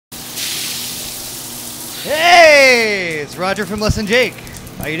Hey, it's Roger from Less Than Jake.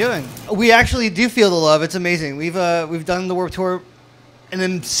 How you doing? We actually do feel the love. It's amazing. We've done the Warped Tour an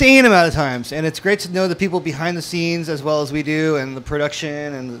insane amount of times, and it's great to know the people behind the scenes as well as we do, and the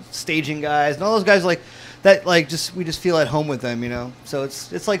production and the staging guys and all those guys like that. We just feel at home with them, you know. So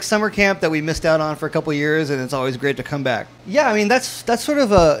it's like summer camp that we missed out on for a couple years, and it's always great to come back. Yeah, I mean that's sort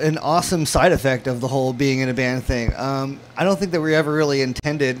of an awesome side effect of the whole being in a band thing. I don't think that we ever really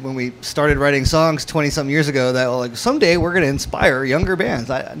intended when we started writing songs 20-some years ago that like someday we're going to inspire younger bands.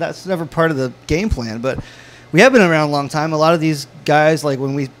 That's never part of the game plan, but we have been around a long time. A lot of these guys, like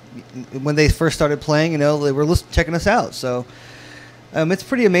when they first started playing, you know, they were checking us out. So it's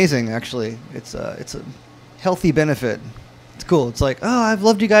pretty amazing, actually. It's a healthy benefit. It's cool. It's like, oh, I've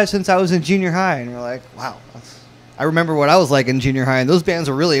loved you guys since I was in junior high, and you're like, wow. I remember what I was like in junior high, and those bands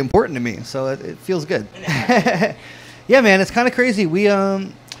were really important to me. So it feels good. Yeah, man, it's kind of crazy. We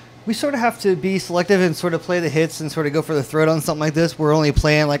sort of have to be selective and sort of play the hits and sort of go for the throat on something like this. We're only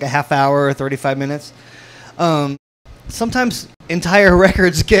playing like a half hour or 35 minutes. Sometimes entire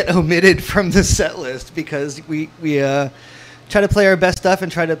records get omitted from the set list because we try to play our best stuff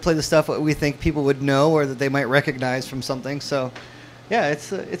and try to play the stuff that we think people would know or that they might recognize from something. So, yeah,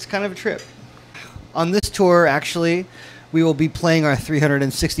 it's kind of a trip. On this tour, actually, we will be playing our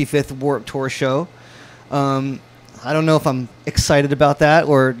 365th Warped Tour show. I don't know if I'm excited about that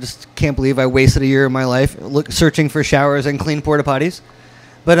or just can't believe I wasted a year of my life searching for showers and clean porta potties.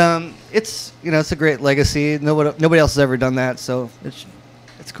 But it's a great legacy. Nobody else has ever done that, so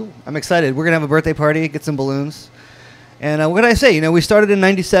it's cool. I'm excited. We're gonna have a birthday party, get some balloons, and what can I say? You know, we started in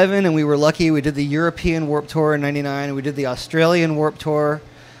 '97, and we were lucky. We did the European Warped Tour in '99, and we did the Australian Warped Tour,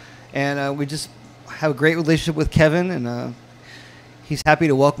 and we just have a great relationship with Kevin, and he's happy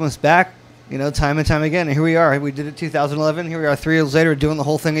to welcome us back, you know, time and time again. And here we are. We did it 2011. Here we are 3 years later doing the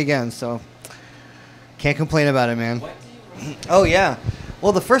whole thing again. So can't complain about it, man. Oh yeah.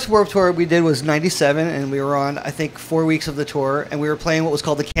 Well, the first Warped Tour we did was '97, and we were on, I think, 4 weeks of the tour, and we were playing what was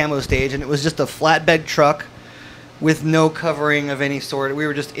called the Camo Stage, and it was just a flatbed truck with no covering of any sort. We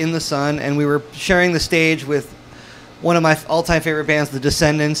were just in the sun, and we were sharing the stage with one of my all-time favorite bands, The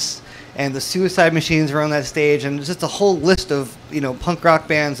Descendants, and the Suicide Machines were on that stage, and just a whole list of, you know, punk rock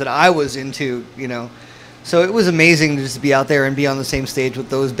bands that I was into, you know. So it was amazing to just be out there and be on the same stage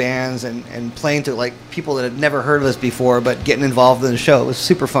with those bands and playing to like people that had never heard of us before, but getting involved in the show. It was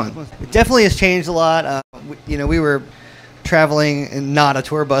super fun. It definitely has changed a lot. We were traveling in not a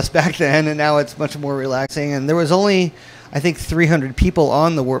tour bus back then, and now it's much more relaxing. And there was only, I think, 300 people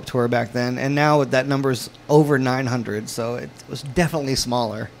on the Warped Tour back then, and now that number's over 900, so it was definitely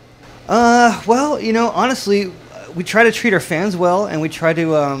smaller. Well, you know, honestly, we try to treat our fans well, and we try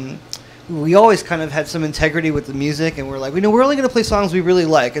to... we always kind of had some integrity with the music, and we're like, you know, we're only going to play songs we really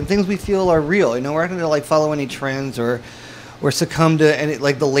like and things we feel are real. You know, we're not going to like follow any trends or succumb to any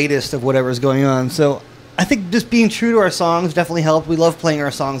like the latest of whatever's going on. So I think just being true to our songs definitely helped. We love playing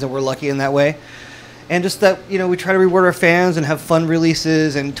our songs, and we're lucky in that way. And just that, you know, we try to reward our fans and have fun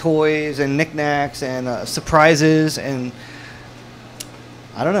releases and toys and knickknacks and surprises, and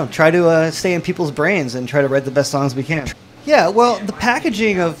I don't know, try to stay in people's brains and try to write the best songs we can. Yeah, well, the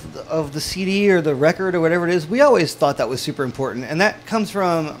packaging of the CD or the record or whatever it is, we always thought that was super important. And that comes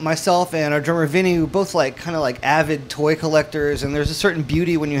from myself and our drummer Vinny, who both kind of like avid toy collectors. And there's a certain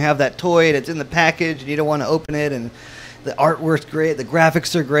beauty when you have that toy and it's in the package and you don't want to open it. And the artwork's great, the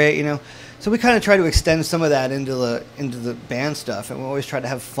graphics are great, you know. So we kind of try to extend some of that into the band stuff. And we always try to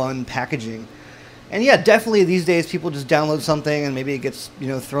have fun packaging. And yeah, definitely these days people just download something and maybe it gets, you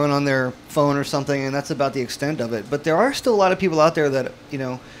know, thrown on their phone or something, and that's about the extent of it. But there are still a lot of people out there that, you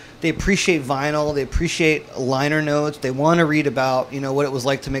know, they appreciate vinyl, they appreciate liner notes, they want to read about, you know, what it was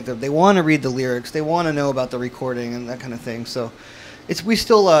like to make them. They want to read the lyrics, they want to know about the recording and that kind of thing. So we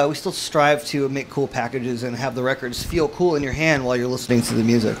still strive to make cool packages and have the records feel cool in your hand while you're listening to the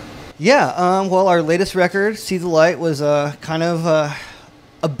music. Yeah, well, our latest record, See the Light, was kind of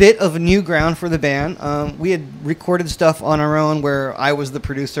a bit of new ground for the band. We had recorded stuff on our own where I was the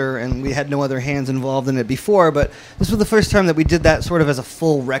producer and we had no other hands involved in it before, but this was the first time that we did that sort of as a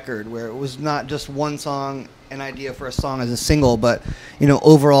full record, where it was not just one song, an idea for a song as a single, but, you know,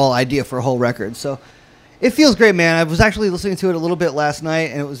 overall idea for a whole record. So it feels great, man. I was actually listening to it a little bit last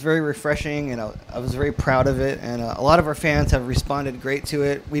night, and it was very refreshing, and I was very proud of it. And a lot of our fans have responded great to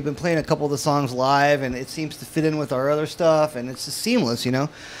it. We've been playing a couple of the songs live, and it seems to fit in with our other stuff, and it's just seamless, you know?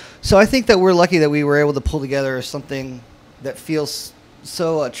 So I think that we're lucky that we were able to pull together something that feels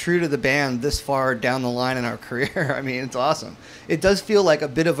so true to the band this far down the line in our career. I mean, it's awesome. It does feel like a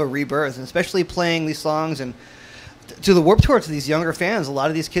bit of a rebirth, especially playing these songs and to the Warped Tour, to these younger fans, a lot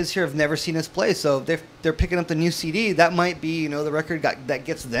of these kids here have never seen us play, so they're picking up the new CD. That might be, the record that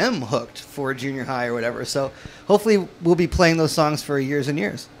gets them hooked for junior high or whatever. So hopefully we'll be playing those songs for years and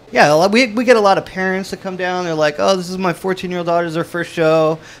years. Yeah, we get a lot of parents that come down. They're like, oh, this is my 14-year-old daughter's her first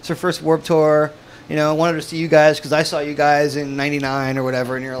show. It's her first Warped Tour. I wanted to see you guys because I saw you guys in #99 or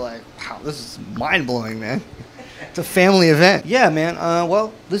whatever. And you're like, wow, this is mind-blowing, man. It's a family event. Yeah, man.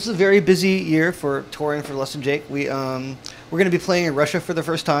 Well, this is a very busy year for touring for Less Than Jake. We're going to be playing in Russia for the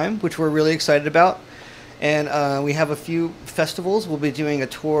first time, which we're really excited about. And we have a few festivals. We'll be doing a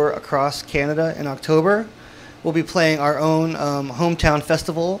tour across Canada in October. We'll be playing our own hometown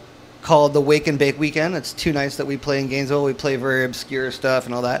festival called the Wake and Bake Weekend. It's 2 nights that we play in Gainesville. We play very obscure stuff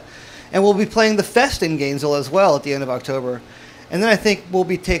and all that. And we'll be playing the Fest in Gainesville as well at the end of October. And then I think we'll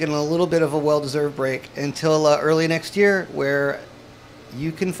be taking a little bit of a well-deserved break until early next year, where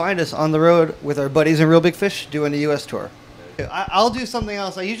you can find us on the road with our buddies in Real Big Fish doing a U.S. tour. I'll do something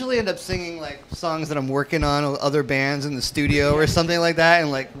else. I usually end up singing like songs that I'm working on with other bands in the studio or something like that,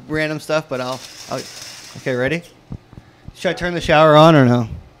 and like random stuff. But I'll okay, ready? Should I turn the shower on or no?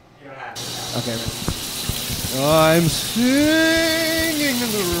 Okay. I'm singing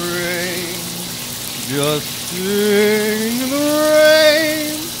in the rain, just singing in the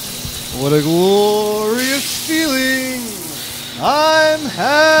rain. What a glorious feeling! I'm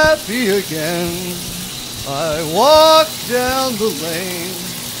happy again. I walk down the lane,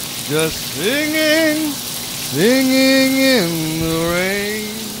 just singing, singing in the rain.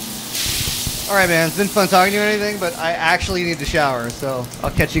 All right, man. It's been fun talking to you or anything, but I actually need to shower, so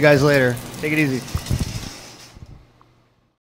I'll catch you guys later. Take it easy.